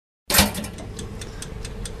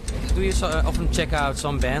do you often check out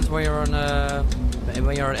some bands when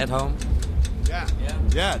you're at home?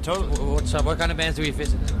 Yeah, totally. What kind of bands do you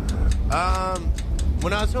visit?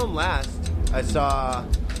 When I was home last, I saw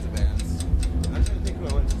The bands. I'm trying to think who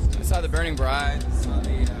I went to see. I saw the Burning Brides.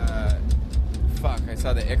 I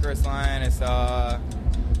saw the Icarus line. I saw. Are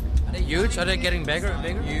they huge? Are they getting bigger?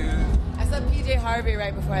 I saw PJ Harvey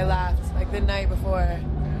right before I left, like the night before I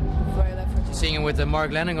left for Japan. Singing with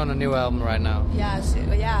Mark Lennon on a new album right now.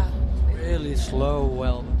 Yeah. Really slow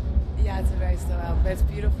album. Yeah, it's a very slow album, but it's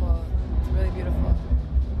beautiful. It's really beautiful.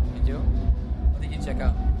 And you? What did you check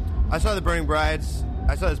out? I saw the Burning Brides.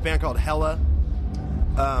 I saw this band called Hella.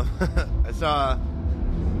 I saw. I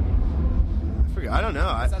forget. I don't know.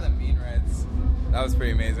 I saw the Mean Reds. That was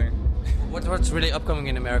pretty amazing. What's really upcoming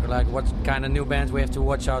in America? Like, what kind of new bands we have to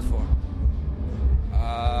watch out for?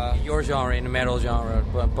 Your genre, in the metal genre,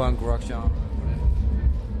 punk rock genre.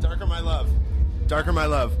 Darker My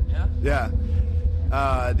Love. Yeah? Yeah.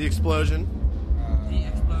 The Explosion. The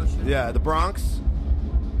Explosion. Yeah, the Bronx.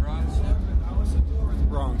 I was at tour with the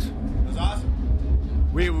Bronx. It was awesome.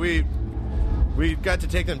 We got to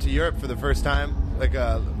take them to Europe for the first time, like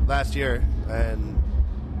last year, and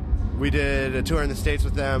we did a tour in the States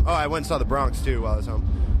with them. Oh, I went and saw the Bronx too while I was home.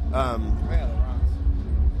 The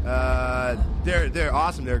Bronx. They're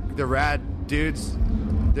awesome. They're rad dudes.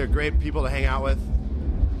 They're great people to hang out with,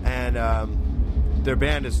 and their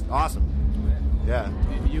band is awesome. Yeah.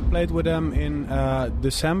 You played with them in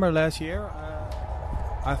December last year,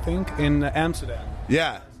 I think, in Amsterdam.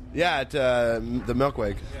 Yeah, at the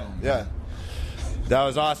Milkweg. Yeah, that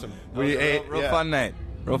was awesome. We ate. Real fun night.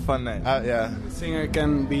 Yeah. The singer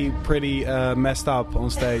can be pretty messed up on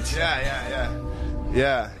stage.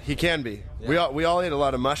 Yeah, he can be. Yeah. We all ate a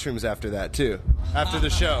lot of mushrooms after that too. After the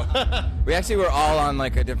show. We actually were all on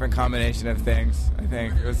like a different combination of things. I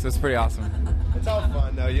think it was pretty awesome. It's all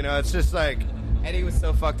fun though, you know. It's just like Eddie was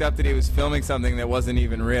so fucked up that he was filming something that wasn't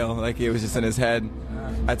even real. Like it was just in his head.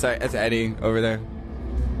 That's Eddie over there.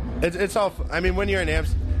 It's all. I mean, when you're in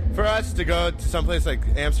Amsterdam, for us to go to someplace like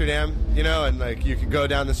Amsterdam, you know, and like you could go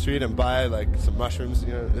down the street and buy like some mushrooms,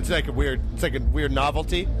 you know, it's like a weird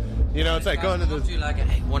novelty, you know. It's like going to the. Like,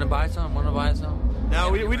 hey, want to buy some? No,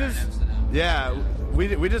 we just. Yeah,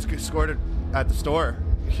 we just scored it at the store,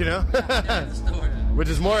 you know. At the store. Which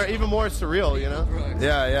is even more surreal, you know.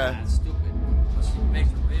 Yeah. That's stupid. It makes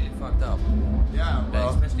it really fucked up. Yeah,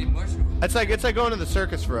 well, especially mushrooms. it's like going to the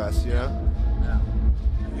circus for us, you know.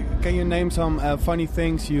 Can you name some funny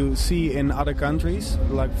things you see in other countries,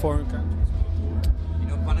 like foreign countries? You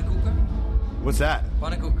know pannenkoeken? What's that?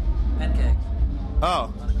 Pannenkoek. Pancakes.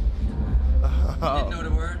 Oh. Didn't know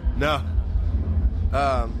the word? No.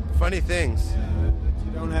 Funny things. That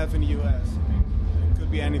you don't have in the US. It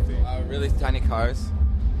could be anything. Really tiny cars.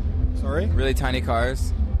 Sorry? Really tiny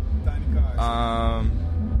cars. Tiny cars.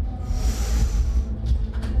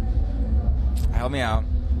 Help me out.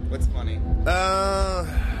 What's funny? What's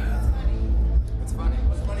funny?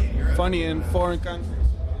 What's funny in Europe? Funny in foreign countries.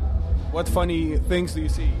 What funny things do you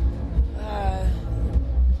see?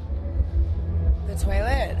 The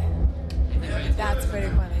toilet. That's pretty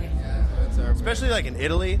funny. Especially like in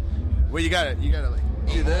Italy, where you gotta like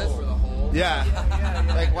do this. Over the hole. Yeah.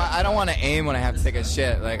 Like, why, I don't want to aim when I have to take a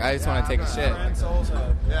shit. Like, I just want to take a shit. France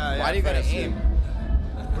also. Yeah. Why do you gotta aim?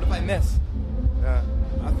 What if I miss? Yeah.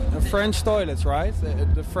 French toilets, right?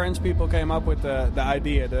 The French people came up with the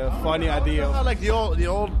idea, the funny idea. How like the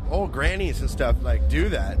old grannies and stuff like do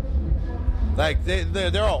that. Like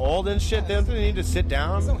they're all old and shit. They don't need to sit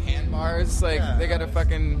down. There's no handbars. Like they gotta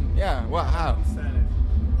fucking What? How? The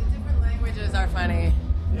different languages are funny.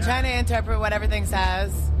 Yeah. Trying to interpret what everything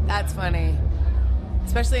says, that's funny.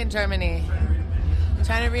 Especially in Germany.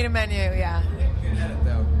 Trying to read a menu, yeah.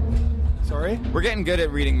 Sorry? We're getting good at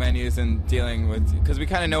reading menus and dealing with, because we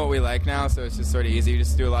kind of know what we like now, so it's just sort of easy. You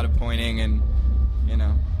just do a lot of pointing and, you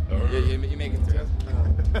know, you make it through.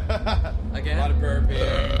 Again? A lot of burping.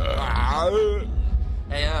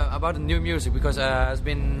 Hey, about the new music, because it's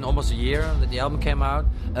been almost a year that the album came out.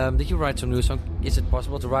 Did you write some new songs? Is it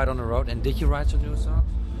possible to write on the road? And did you write some new songs?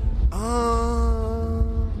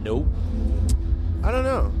 Nope. I don't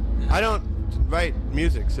know. I don't write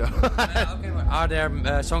music, so. Okay, are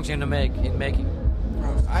there songs in making?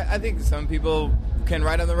 I think some people can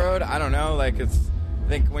write on the road. I don't know. Like, I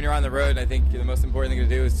think when you're on the road, I think the most important thing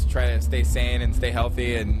to do is to try to stay sane and stay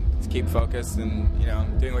healthy and keep focused and, you know,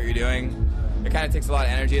 doing what you're doing. It kind of takes a lot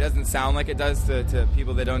of energy. It doesn't sound like it does to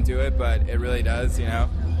people that don't do it, but it really does, you know.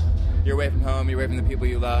 You're away from home, you're away from the people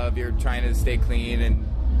you love, you're trying to stay clean and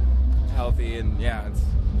healthy, and yeah, it's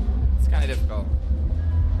kind of difficult.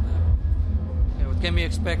 What can we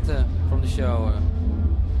expect from the show?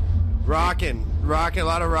 Rocking, a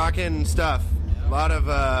lot of rocking stuff. A lot of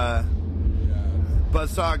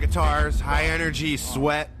buzzsaw guitars, high energy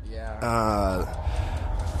sweat.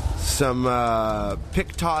 Some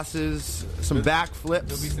pick tosses, some backflips.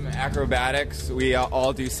 There'll be some acrobatics. We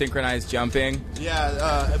all do synchronized jumping.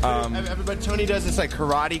 Everybody. Tony does this like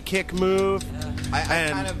karate kick move. I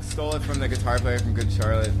kind of stole it from the guitar player from Good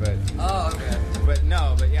Charlotte, but okay. But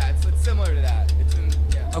yeah, it's similar to that.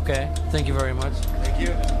 Okay, thank you very much. Thank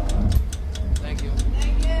you. Thank you.